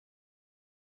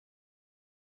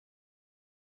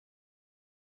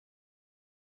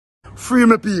Free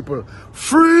my people.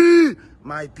 Free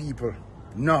my people.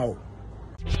 Now.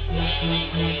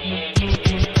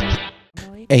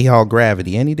 Hey y'all,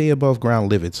 Gravity, any day above ground,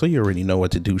 live it. So you already know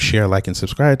what to do. Share, like, and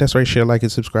subscribe. That's right, share, like,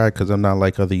 and subscribe, because I'm not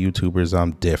like other YouTubers.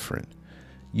 I'm different.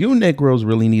 You Negroes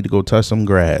really need to go touch some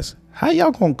grass. How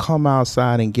y'all gonna come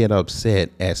outside and get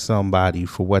upset at somebody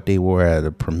for what they wore at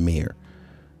a premiere?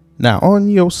 Now, on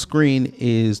your screen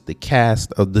is the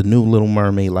cast of the new Little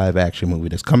Mermaid live action movie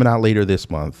that's coming out later this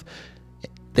month.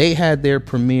 They had their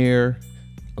premiere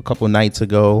a couple nights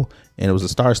ago, and it was a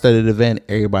star-studded event.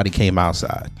 Everybody came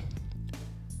outside.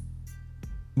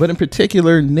 But in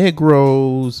particular,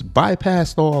 Negroes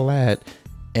bypassed all that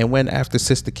and went after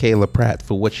Sister Kyla Pratt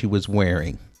for what she was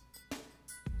wearing.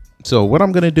 So what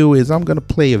I'm going to do is I'm going to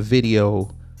play a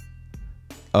video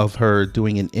of her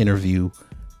doing an interview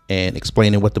and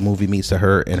explaining what the movie means to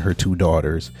her and her two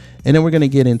daughters. And then we're going to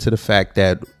get into the fact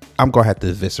that I'm going to have to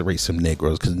eviscerate some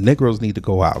Negroes, because Negroes need to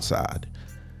go outside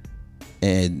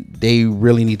and they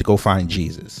really need to go find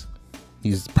Jesus.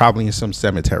 He's probably in some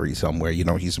cemetery somewhere. You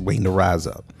know, he's waiting to rise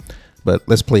up. But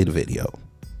let's play the video.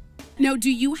 Now,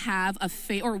 do you have a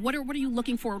or what are you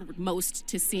looking forward most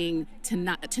to seeing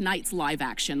tonight's live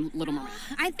action Little Mermaid?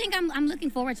 I think I'm looking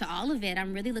forward to all of it.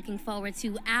 I'm really looking forward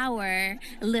to our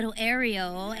little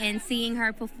Ariel and seeing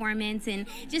her performance and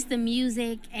just the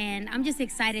music. And I'm just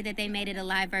excited that they made it a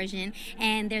live version.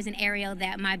 And there's an Ariel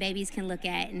that my babies can look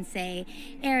at and say,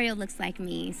 Ariel looks like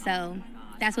me. So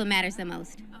that's what matters the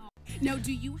most. Now,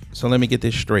 do you? So let me get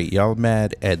this straight. Y'all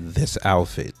mad at this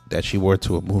outfit that she wore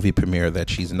to a movie premiere that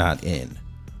she's not in?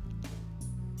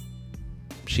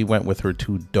 She went with her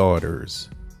two daughters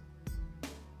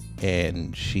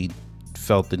and she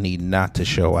felt the need not to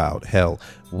show out. Hell,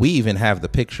 we even have the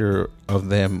picture of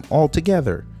them all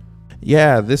together.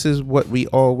 Yeah, this is what we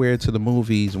all wear to the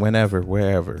movies whenever,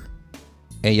 wherever.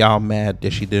 And y'all mad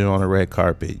that she did it on a red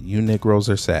carpet. You Negroes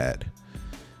are sad.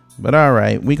 But all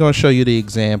right, we're going to show you the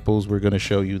examples. We're going to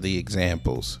show you the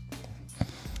examples.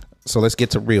 So let's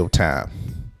get to real time.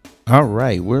 All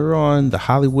right, we're on the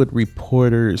Hollywood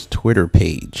Reporter's Twitter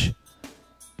page.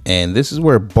 And this is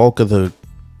where bulk of the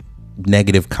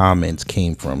negative comments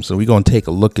came from. So we're going to take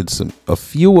a look at a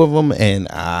few of them. And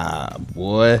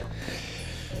boy.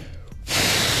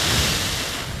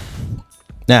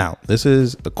 Now, this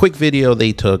is a quick video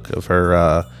they took of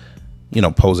her,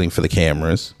 posing for the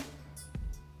cameras.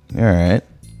 All right.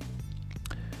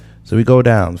 So we go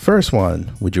down. First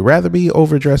one. Would you rather be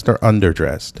overdressed or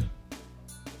underdressed?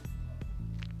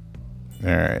 All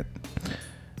right.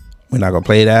 We're not going to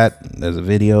play that. There's a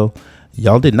video.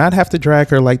 Y'all did not have to drag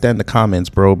her like that in the comments,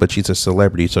 bro, but she's a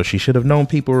celebrity, so she should have known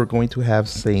people were going to have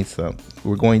something.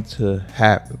 We're going to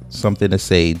have something to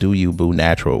say. Do you, boo,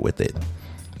 natural with it.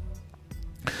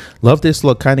 Love this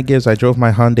look. Kind of gives I drove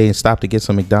my Hyundai and stopped to get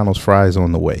some McDonald's fries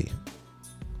on the way.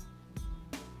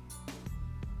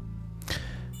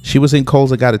 She was in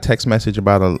Kohl's. I got a text message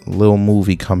about a little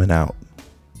movie coming out.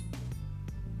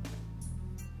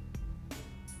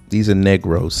 These are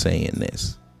Negroes saying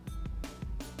this.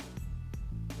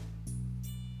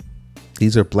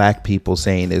 These are black people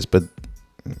saying this, but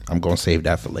I'm going to save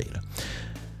that for later.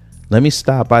 Let me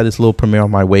stop by this little premiere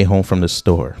on my way home from the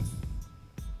store.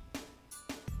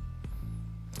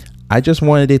 I just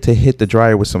wanted it to hit the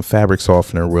dryer with some fabric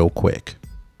softener real quick.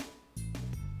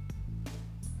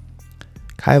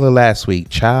 Kyla last week,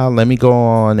 child, let me go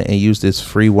on and use this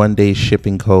free one-day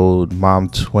shipping code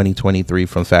MOM2023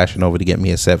 from Fashion Nova to get me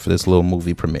a set for this little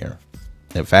movie premiere.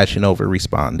 And Fashion Nova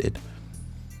responded.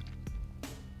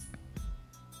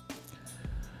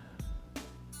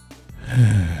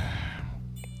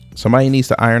 Somebody needs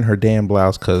to iron her damn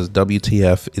blouse because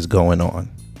WTF is going on.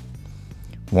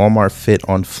 Walmart fit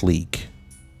on fleek.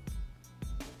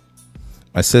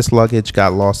 My sis luggage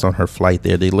got lost on her flight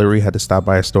there. They literally had to stop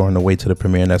by a store on the way to the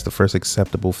premiere, and that's the first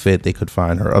acceptable fit they could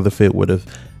find. Her other fit would have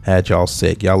had y'all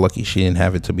sick. Y'all lucky she didn't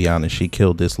have it, to be honest. She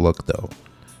killed this look, though.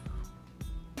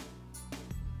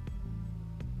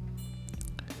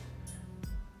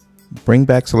 Bring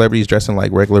back celebrities dressing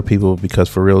like regular people, because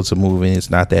for real, it's a movie and it's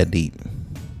not that deep.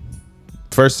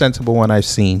 First sensible one I've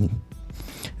seen.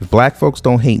 If black folks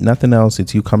don't hate nothing else,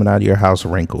 it's you coming out of your house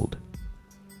wrinkled.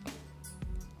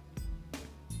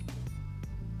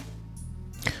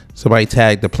 Somebody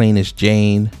tagged the plainest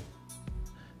Jane,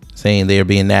 saying they are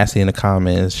being nasty in the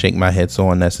comments. Shake my head,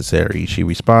 so unnecessary. She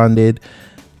responded,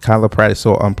 Kyla Pratt is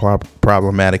so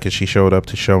unproblematic as she showed up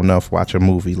to show enough, watch a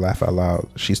movie, laugh out loud.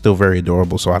 She's still very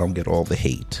adorable, so I don't get all the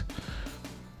hate.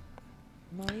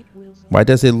 Why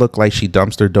does it look like she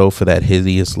dumpster dove for that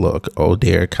hideous look? Oh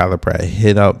dear, Kyla Pratt,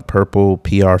 hit up Purple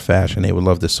PR Fashion. They would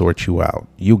love to sort you out.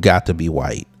 You got to be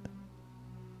white.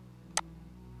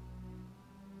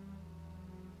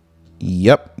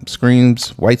 Yep, screams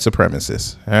white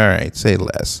supremacist. All right, say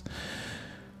less.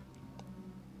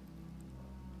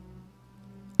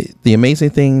 The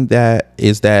amazing thing that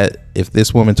is that if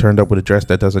this woman turned up with a dress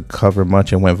that doesn't cover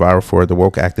much and went viral for the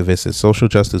woke activists and social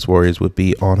justice warriors would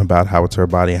be on about how it's her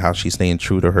body and how she's staying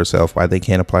true to herself, why they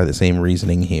can't apply the same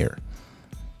reasoning here.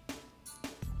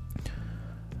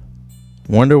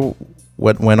 Wonder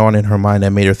what went on in her mind that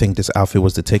made her think this outfit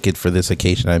was the ticket for this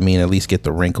occasion. I mean, at least get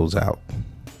the wrinkles out.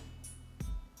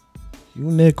 You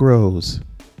Negroes.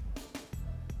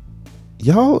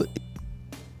 Y'all,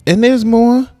 and there's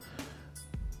more.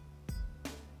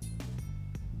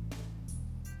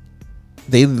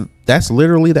 That's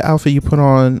literally the outfit you put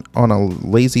on a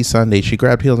lazy Sunday. She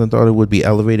grabbed heels and thought it would be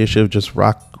elevated. Should have just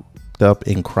rocked up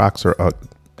in Crocs or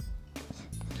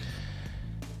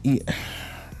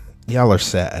y'all are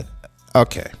sad.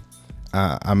 Okay,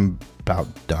 I'm about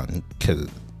done. Cause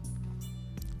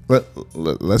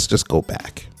let's just go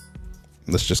back.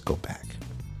 Let's just go back.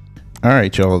 All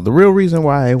right, y'all. The real reason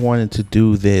why I wanted to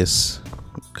do this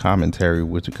commentary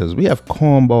was because we have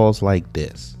cornballs like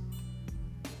this.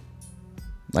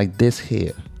 Like this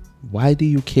here. Why do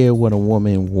you care what a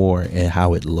woman wore and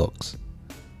how it looks?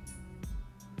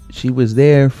 She was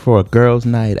there for a girls'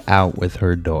 night out with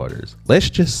her daughters. Let's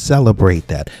just celebrate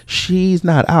that. She's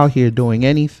not out here doing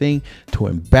anything to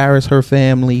embarrass her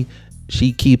family.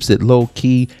 She keeps it low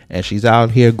key and she's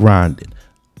out here grinding.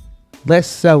 Let's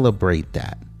celebrate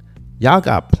that. Y'all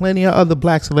got plenty of other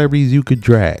black celebrities you could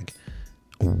drag.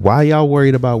 Why y'all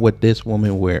worried about what this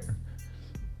woman wear?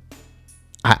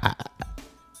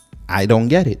 I don't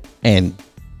get it. And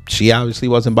she obviously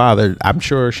wasn't bothered. I'm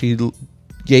sure she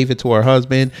gave it to her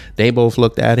husband. They both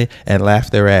looked at it and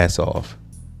laughed their ass off.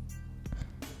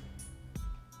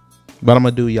 But I'm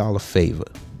going to do y'all a favor.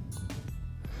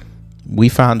 We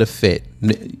found a fit.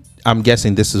 I'm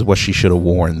guessing this is what she should have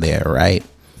worn there, right?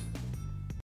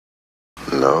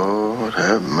 Lord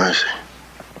have mercy.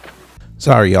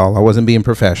 Sorry, y'all. I wasn't being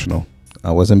professional.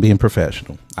 I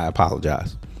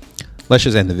apologize. Let's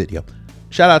just end the video.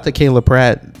 Shout out to Kyla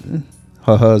Pratt,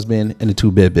 her husband, and the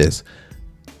two babies.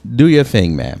 Do your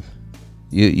thing, man.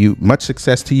 You much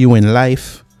success to you in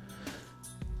life.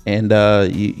 And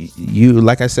you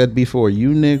like I said before,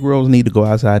 you Negroes need to go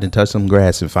outside and touch some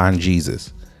grass and find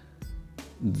Jesus.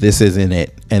 This isn't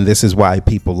it. And this is why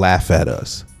people laugh at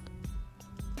us.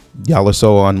 Y'all are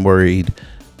so unworried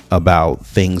about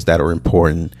things that are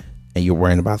important, and you're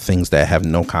worrying about things that have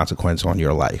no consequence on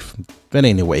your life. But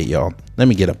anyway, y'all, let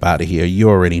me get up out of here. You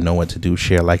already know what to do.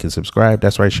 Share, like, and subscribe.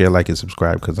 That's right, share, like, and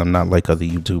subscribe, because I'm not like other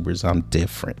YouTubers. I'm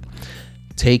different.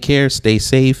 Take care. Stay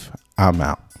safe. I'm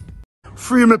out.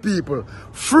 Free my people.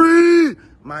 Free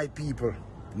my people.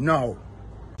 Now.